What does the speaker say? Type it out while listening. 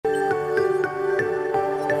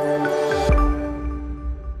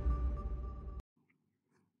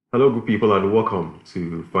Hello, good people, and welcome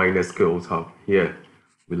to Finest Skills Hub. Here,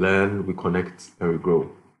 we learn, we connect, and we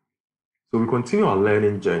grow. So, we continue our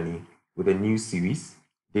learning journey with a new series,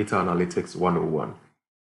 Data Analytics 101.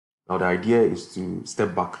 Now, the idea is to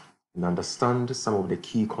step back and understand some of the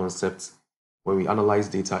key concepts when we analyze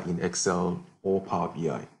data in Excel or Power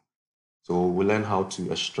BI. So, we learn how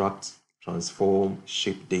to extract, transform,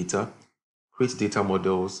 shape data, create data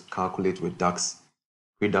models, calculate with DAX,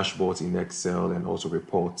 create dashboards in Excel, and also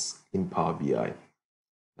reports in Power BI.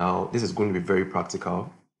 Now, this is going to be very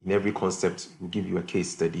practical. In every concept, we'll give you a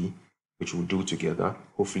case study, which we'll do together.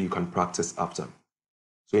 Hopefully, you can practice after.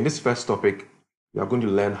 So in this first topic, we are going to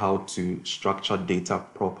learn how to structure data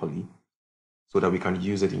properly so that we can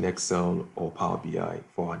use it in Excel or Power BI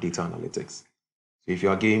for our data analytics. So if you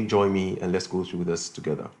are game, join me and let's go through this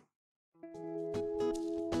together.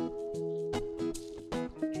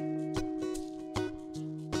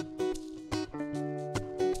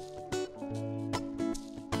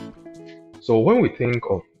 So when we think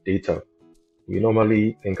of data, we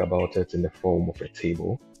normally think about it in the form of a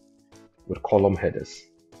table with column headers.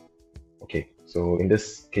 Okay, so in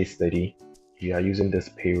this case study, we are using this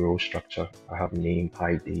payroll structure. I have name,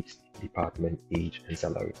 hire date, department, age, and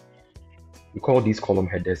salary. We call these column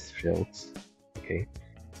headers fields. Okay,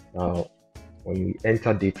 now when we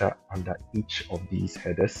enter data under each of these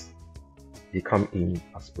headers, they come in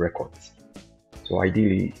as records. So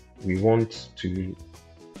ideally, we want to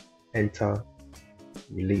enter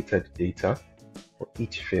related data for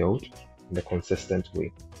each field in a consistent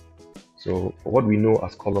way. So for what we know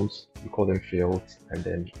as columns, we call them fields, and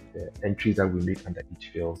then the entries that we make under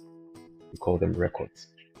each field, we call them records.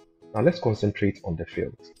 Now let's concentrate on the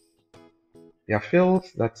fields. There are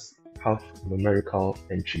fields that have numerical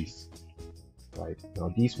entries, right?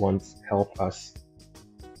 Now these ones help us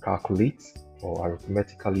calculate or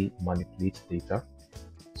arithmetically manipulate data.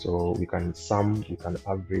 So we can sum, we can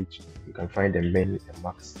average, we can find the min and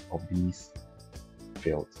max of these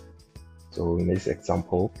fields. So in this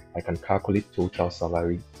example, I can calculate total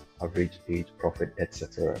salary, average age, profit,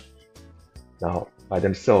 etc. Now, by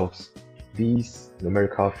themselves, these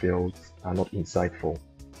numerical fields are not insightful.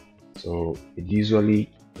 So it usually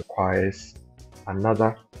requires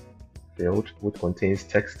another field which contains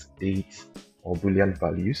text, date, or Boolean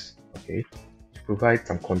values, okay, to provide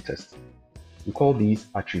some context. We call these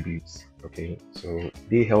attributes, okay, so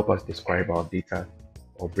they help us describe our data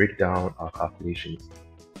or break down our calculations.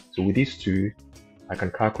 So with these two, I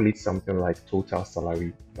can calculate something like total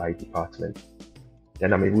salary by department.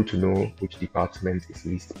 Then I'm able to know which department is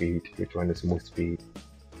least paid, which one is most paid,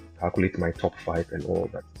 calculate my top 5 and all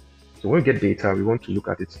of that. So when we get data, we want to look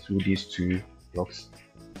at it through these two blocks,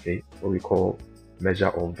 okay, what we call measure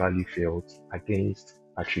or value fields against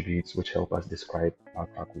attributes which help us describe our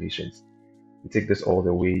calculations. We take this all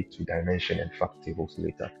the way to dimension and fact tables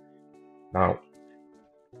later. Now,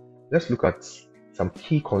 let's look at some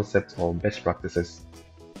key concepts or best practices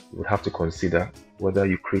you would have to consider whether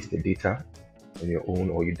you create the data on your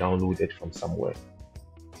own or you download it from somewhere.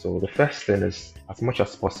 So the first thing is, as much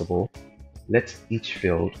as possible, let each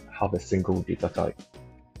field have a single data type.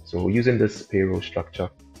 So using this payroll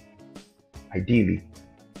structure, ideally,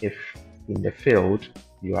 if in the field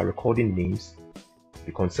you are recording names,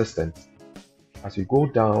 be consistent. As you go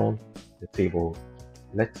down the table,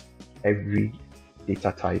 let every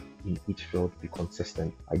data type in each field be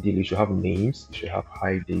consistent. Ideally, you should have names, you should have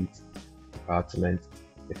hire date, department.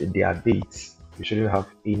 If they are dates, you shouldn't have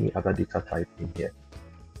any other data type in here.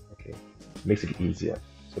 Okay, makes it easier.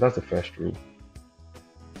 So that's the first rule.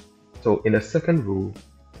 So in the second rule,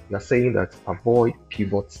 we are saying that avoid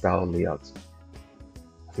pivot style layouts.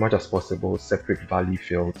 As much as possible, separate value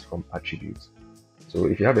fields from attributes. So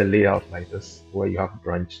if you have a layout like this, where you have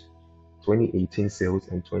branch 2018 sales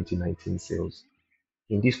and 2019 sales,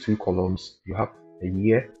 in these two columns, you have a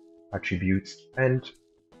year attribute and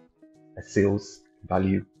a sales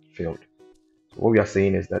value field. So what we are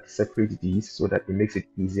saying is that separate these so that it makes it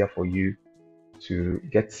easier for you to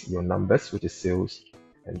get your numbers, which is sales,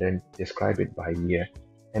 and then describe it by year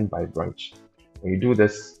and by branch. When you do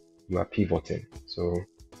this, you are pivoting. So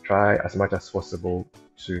try as much as possible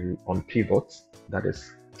to on pivot, that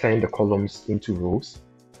is, turn the columns into rows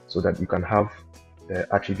so that you can have the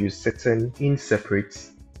attributes sitting in separate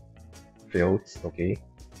fields, okay,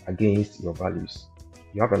 against your values.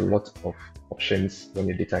 You have a lot of options when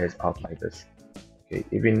your data is out like this. Okay,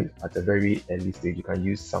 even at a very early stage, you can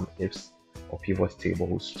use some ifs or pivot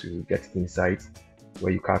tables to get insight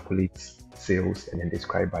where you calculate sales and then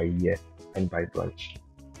describe by year and by branch,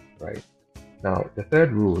 right? Now, the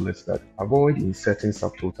third rule is that avoid inserting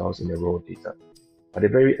subtotals in the raw data. at a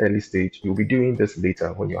very early stage. You'll be doing this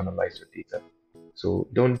later when you analyze your data. So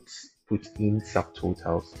don't put in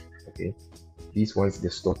subtotals, okay? These ones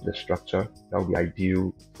distort the structure. That will be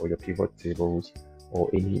ideal for your pivot tables or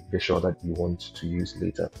any visual that you want to use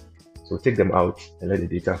later. So take them out and let the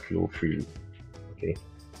data flow freely, okay?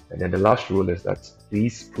 And then the last rule is that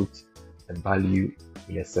please put a value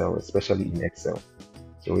in a cell, especially in Excel.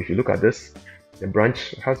 So if you look at this, the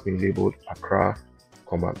branch has been labeled Accra,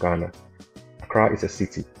 Ghana. Accra is a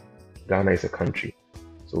city, Ghana is a country.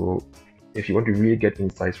 So if you want to really get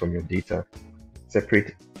insights from your data,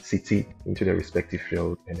 separate city into the respective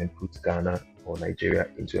field and then put Ghana or Nigeria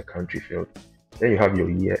into a country field. Then you have your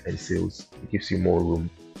year and sales. It gives you more room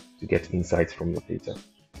to get insights from your data,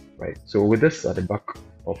 right? So with this at the back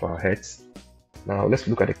of our heads, now let's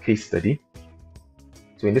look at a case study.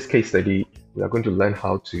 So in this case study, we are going to learn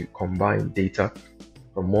how to combine data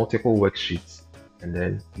from multiple worksheets and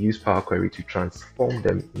then use Power Query to transform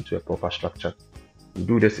them into a proper structure. We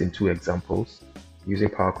do this in two examples, using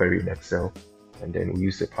Power Query in Excel, and then we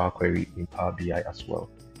use the Power Query in Power BI as well.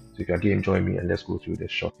 So if you again join me and let's go through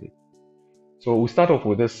this shortly. So we'll start off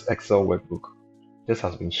with this Excel workbook. This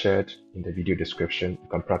has been shared in the video description. You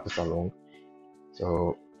can practice along.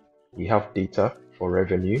 So we have data for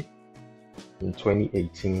revenue in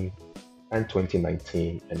 2018 and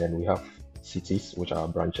 2019, and then we have cities, which are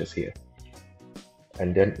branches here.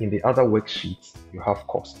 And then in the other worksheet, you have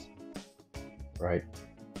cost, right?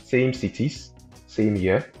 Same cities, same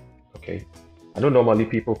year, okay? I know normally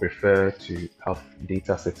people prefer to have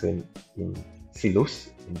data sitting in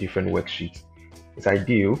silos in different worksheets. It's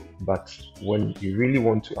ideal, but when you really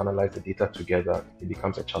want to analyze the data together, it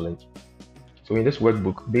becomes a challenge. So in this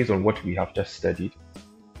workbook, based on what we have just studied,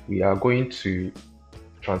 we are going to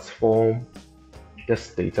transform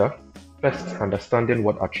this data, first understanding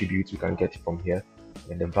what attributes we can get from here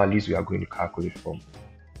and the values we are going to calculate from.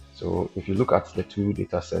 So if you look at the two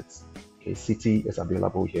data sets, okay, city is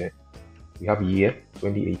available here. We have year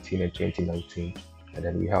 2018 and 2019, and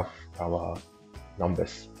then we have our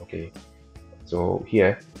numbers, okay? So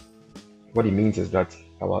here, what it means is that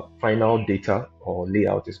our final data or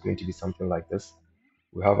layout is going to be something like this.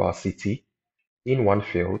 We have our city in one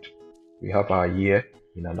field, we have our year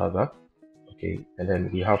in another, okay, and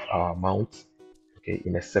then we have our amount, okay,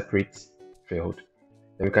 in a separate field.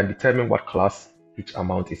 Then we can determine what class each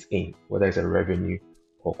amount is in, whether it's a revenue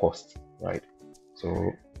or cost, right?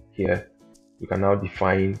 So here we can now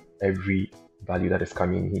define every value that is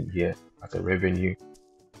coming in here as a revenue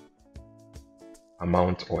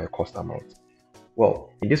amount or a cost amount.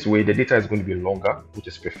 Well, in this way, the data is going to be longer, which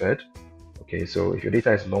is preferred. Okay, so if your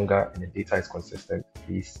data is longer and the data is consistent,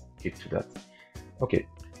 please keep to that. Okay,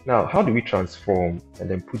 now how do we transform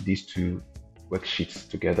and then put these two worksheets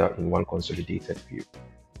together in one consolidated view?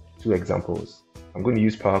 Two examples. I'm going to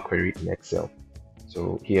use Power Query in Excel.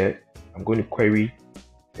 So here, I'm going to query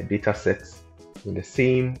the data sets in the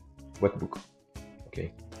same workbook.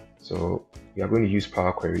 Okay, so we are going to use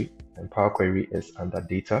Power Query, and Power Query is under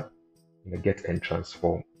data in the get and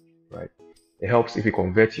transform, right? It helps if you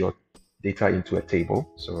convert your data into a table.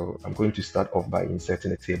 So I'm going to start off by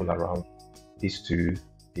inserting a table around these two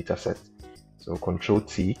data sets. So Control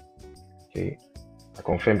T, okay. I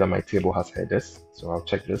confirm that my table has headers, so I'll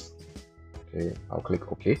check this. Okay, I'll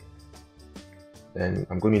click OK. Then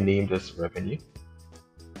I'm going to name this revenue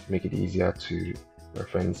to make it easier to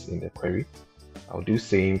reference in the query. I'll do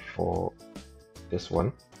same for this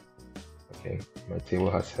one. Okay, my table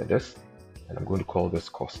has headers, and I'm going to call this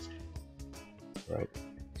cost, right?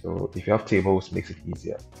 So if you have tables, it makes it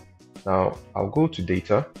easier. Now I'll go to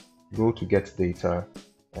data, go to get data,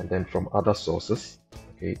 and then from other sources,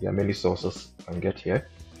 okay, there are many sources I can get here.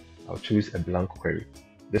 I'll choose a blank query.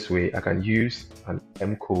 This way I can use an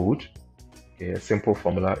M code, okay, a simple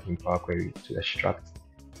formula in Power Query to extract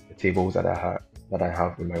the tables that I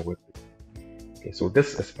have in my workbook. Okay, so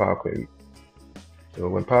this is Power Query. So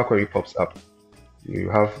when Power Query pops up, you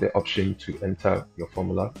have the option to enter your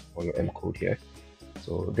formula or your M code here.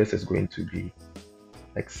 So this is going to be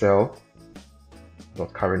Excel.current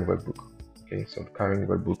workbook. Okay, so current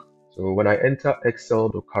workbook. So when I enter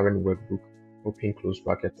Excel.current workbook, open close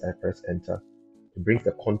brackets, I press enter. It brings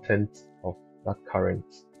the content of that current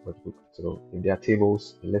workbook. So if there are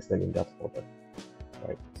tables, it lists them in that order.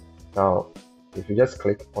 Right. Now, if you just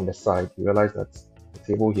click on the side, you realize that the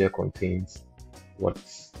table here contains what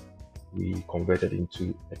we converted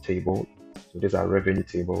into a table. So these are revenue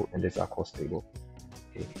table and these are cost table.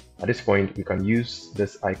 Okay. At this point, we can use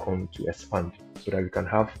this icon to expand so that we can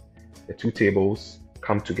have the two tables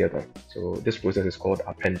come together. So this process is called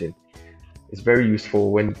appending. It's very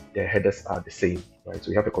useful when the headers are the same, right?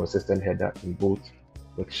 So you have a consistent header in both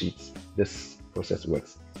worksheets, this process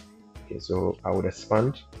works. Okay, so I would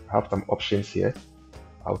expand. I have some options here.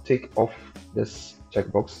 I'll take off this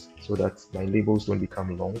checkbox so that my labels don't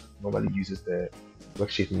become long. Normally uses the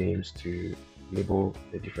worksheet names to label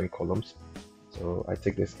the different columns. So I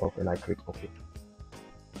take this off and I click OK.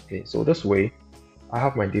 Okay, so this way I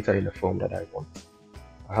have my data in the form that I want.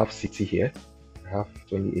 I have city here, I have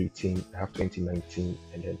 2018, I have 2019,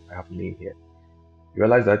 and then I have name here. You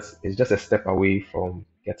realize that it's just a step away from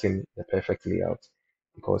getting the perfect layout,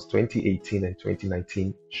 because 2018 and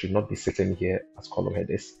 2019 should not be sitting here as column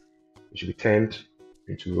headers. It should be turned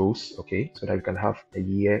into rows, okay, so that we can have a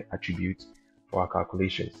year attribute for our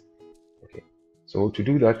calculations. Okay, so to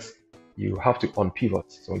do that, you have to unpivot.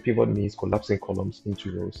 So unpivot means collapsing columns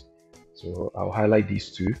into rows. So I'll highlight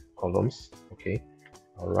these two columns, okay,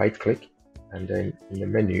 I'll right click, and then in the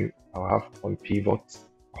menu I'll have unpivot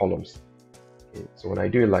columns. Okay, so when I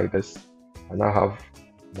do it like this, I now have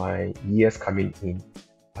my years coming in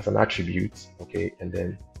as an attribute, okay, and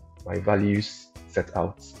then my values set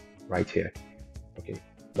out right here. Okay,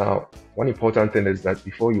 now one important thing is that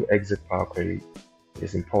before you exit Power Query,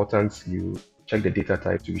 it's important you check the data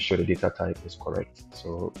type to be sure the data type is correct.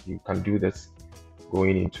 So you can do this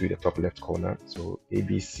going into the top left corner. So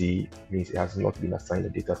ABC means it has not been assigned a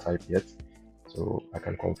data type yet. So I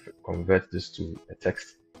can convert this to a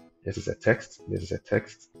text. This is a text, this is a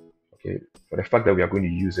text. Okay, for the fact that we are going to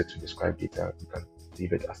use it to describe data, we can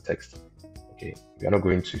leave it as text. Okay, we are not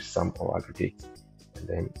going to sum or aggregate. And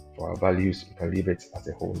then for our values, we can leave it as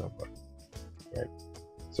a whole number. Right.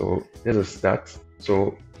 So this is that.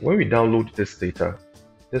 So when we download this data,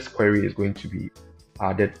 this query is going to be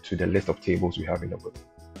added to the list of tables we have in the book.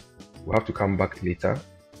 We'll have to come back later,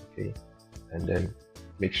 okay, and then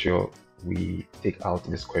make sure we take out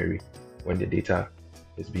this query when the data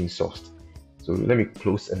is being sourced. So let me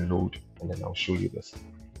close and load, and then I'll show you this.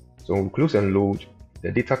 So when we close and load,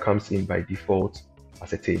 the data comes in by default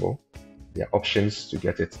as a table. There are options to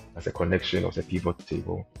get it as a connection or as a pivot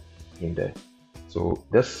table in there. So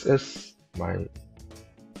this is my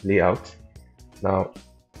layout. Now,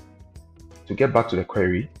 to get back to the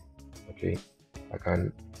query, okay, I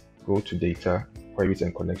can go to data, queries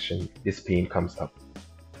and connection. This pane comes up.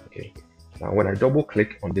 Okay, now when I double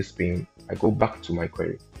click on this pane, I go back to my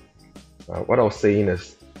query. Now, what I was saying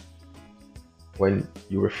is, when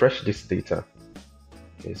you refresh this data,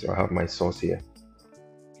 okay, so I have my source here.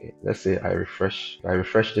 Okay, let's say I refresh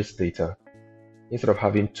this data. Instead of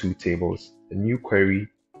having two tables, the new query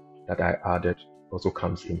that I added also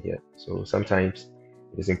comes in here. So sometimes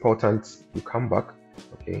it is important you come back,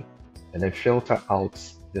 okay, and then filter out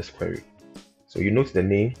this query. So you note the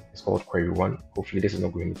name is called query 1. Hopefully this is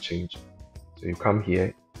not going to change. So you come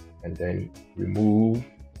here and then remove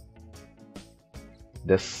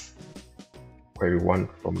this query 1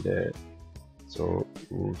 from there. So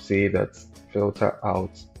we'll say that filter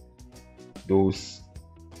out those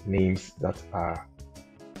names that are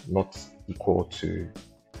not equal to,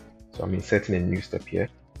 so I'm inserting a new step here,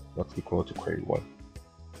 not equal to query 1.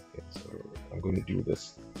 Okay, so I'm going to do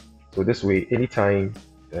this. So this way, anytime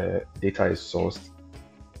the data is sourced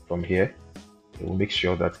from here, it will make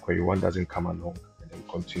sure that query 1 doesn't come along, and then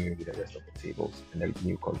continue with the rest of the tables and then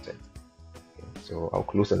new content. Okay, so I'll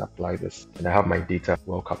close and apply this, and I have my data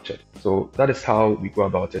well captured. So that is how we go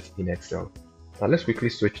about it in Excel. Now let's quickly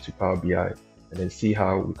switch to Power BI and then see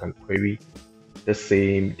how we can query the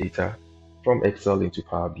same data from Excel into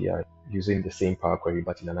Power BI using the same Power Query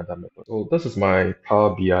but in another method. So this is my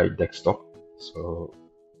Power BI desktop. So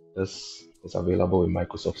this is available in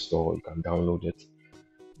Microsoft Store. You can download it.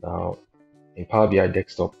 Now in Power BI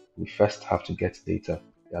desktop, we first have to get data.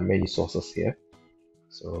 There are many sources here.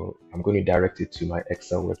 So I'm going to direct it to my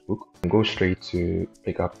Excel workbook and go straight to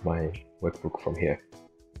pick up my workbook from here.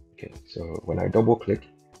 Okay, so when I double click,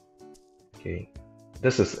 okay,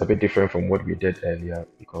 this is a bit different from what we did earlier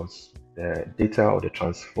because the data or the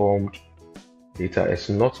transformed data is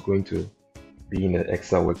not going to be in the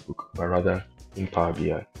Excel workbook, but rather in Power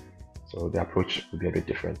BI. So the approach will be a bit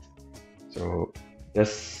different. So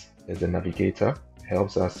this is the navigator. It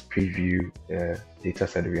helps us preview the data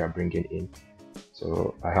set we are bringing in.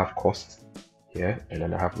 So I have cost here and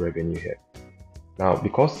then I have revenue here. Now,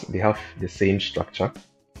 because they have the same structure,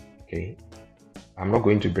 okay, I'm not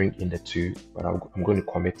going to bring in the two, but I'm going to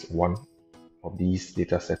commit one of these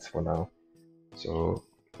data sets for now. So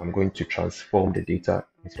I'm going to transform the data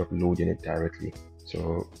instead of loading it directly.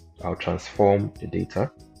 So I'll transform the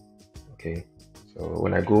data. Okay, so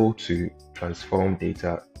when I go to transform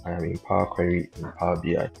data, I am in Power Query in Power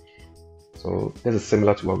BI. So this is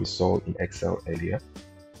similar to what we saw in Excel earlier.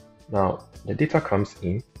 Now the data comes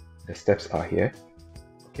in, the steps are here.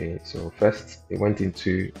 Okay, so first it went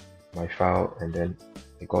into my file and then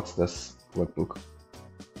it got this workbook.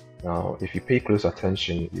 Now, if you pay close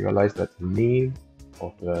attention, you realize that the name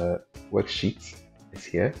of the worksheet is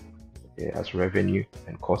here, okay, as revenue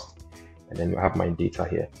and cost, and then you have my data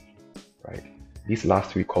here, right? These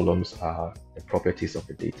last three columns are the properties of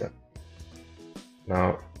the data.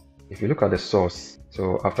 Now, if you look at the source,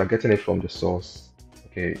 so after getting it from the source,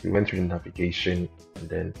 okay, we went through the navigation and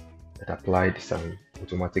then it applied some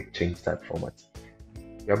automatic change type format.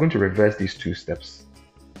 We are going to reverse these two steps.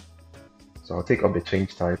 So I'll take off the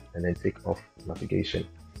change type and then take off navigation.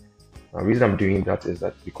 Now, the reason I'm doing that is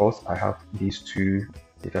that because I have these two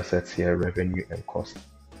data sets here, revenue and cost,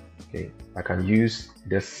 okay, I can use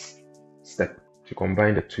this step to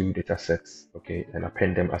combine the two data sets, okay, and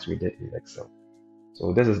append them as we did in Excel.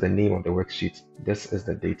 So this is the name of the worksheet. This is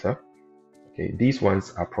the data. Okay, these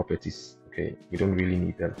ones are properties. Okay, we don't really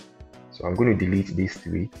need them. So I'm going to delete these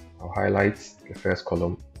three. I'll highlight the first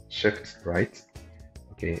column, shift right.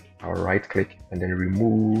 Okay, I'll right click and then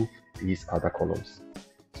remove these other columns.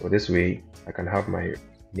 So this way I can have my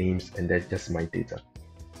names and then just my data.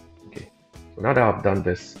 Okay, so now that I've done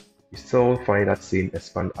this, you still find that same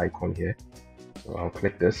expand icon here. So I'll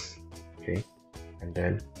click this, okay, and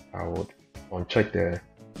then I would uncheck the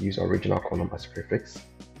use original column as prefix.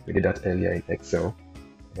 We did that earlier in Excel,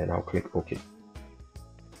 and then I'll click OK.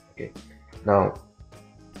 Okay, now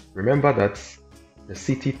remember that the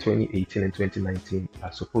CT 2018 and 2019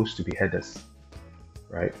 are supposed to be headers,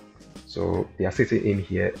 right? So they are sitting in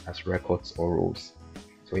here as records or rows.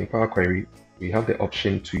 So in Power Query, we have the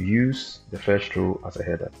option to use the first row as a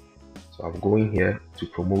header. So I'll go in here to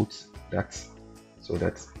promote that, so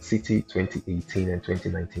that CT 2018 and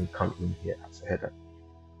 2019 come in here as a header.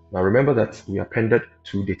 Now remember that we appended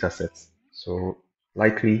two data sets, so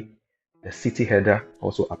likely the CT header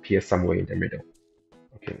also appears somewhere in the middle.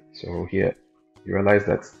 Okay, so here you realize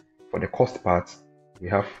that for the cost part, we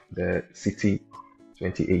have the CT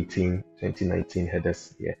 2018-2019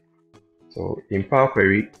 headers here. So in Power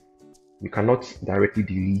Query, we cannot directly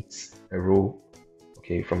delete a row,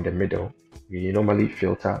 okay, from the middle. We normally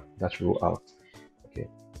filter that row out. Okay,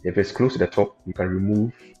 if it's close to the top, we can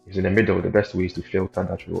remove. If it's in the middle, the best way is to filter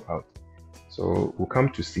that row out. So we'll come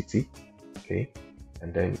to CT, okay,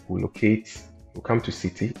 and then we'll come to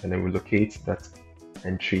CT and then we'll locate that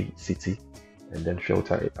entry CT and then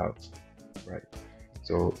filter it out, right?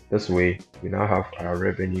 So this way we now have our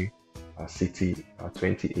revenue, our CT, our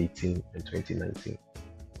 2018 and 2019.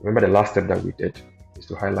 Remember the last step that we did is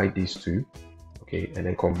to highlight these two, okay, and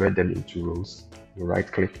then convert them into rows. You right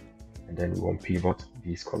click and then we want pivot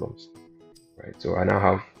these columns, right? So I now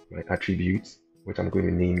have my attributes, which I'm going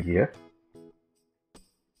to name here,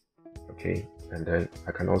 okay, and then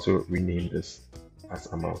I can also rename this as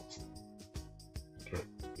amount. Okay,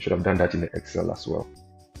 you should have done that in the Excel as well.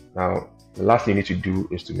 Now the last thing you need to do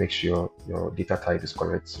is to make sure your data type is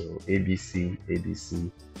correct. So ABC, ABC,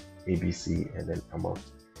 ABC, and then amount.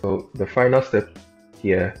 So the final step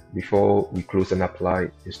here before we close and apply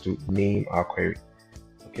is to name our query.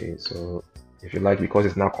 Okay, so if you like, because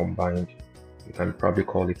it's now combined, you can probably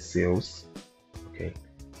call it sales, okay,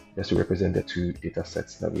 just to represent the two data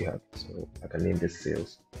sets that we have. So I can name this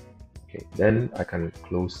sales. Okay, then I can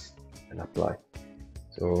close and apply.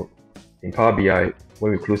 So in Power BI,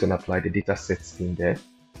 when we close and apply, the data sets in there.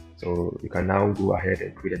 So you can now go ahead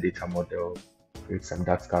and create a data model, create some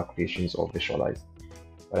data calculations or visualize.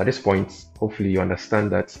 But at this point, hopefully you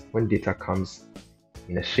understand that when data comes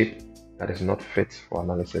in a shape that is not fit for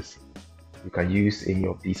analysis, you can use any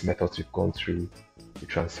of these methods we've gone through to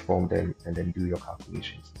transform them and then do your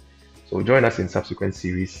calculations. So join us in subsequent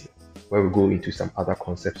series where we go into some other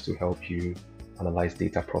concepts to help you analyze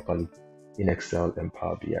data properly in Excel and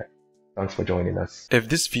Power BI. Thanks for joining us. If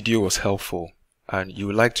this video was helpful and you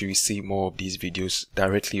would like to receive more of these videos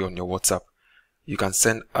directly on your WhatsApp, you can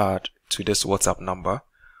send ad to this WhatsApp number.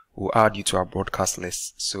 We'll add you to our broadcast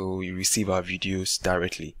list so you receive our videos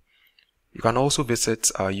directly. You can also visit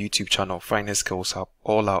our YouTube channel, Finance Skills Hub.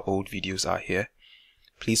 All our old videos are here.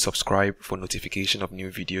 Please subscribe for notification of new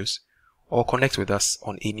videos or connect with us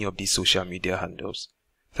on any of these social media handles.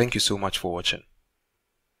 Thank you so much for watching.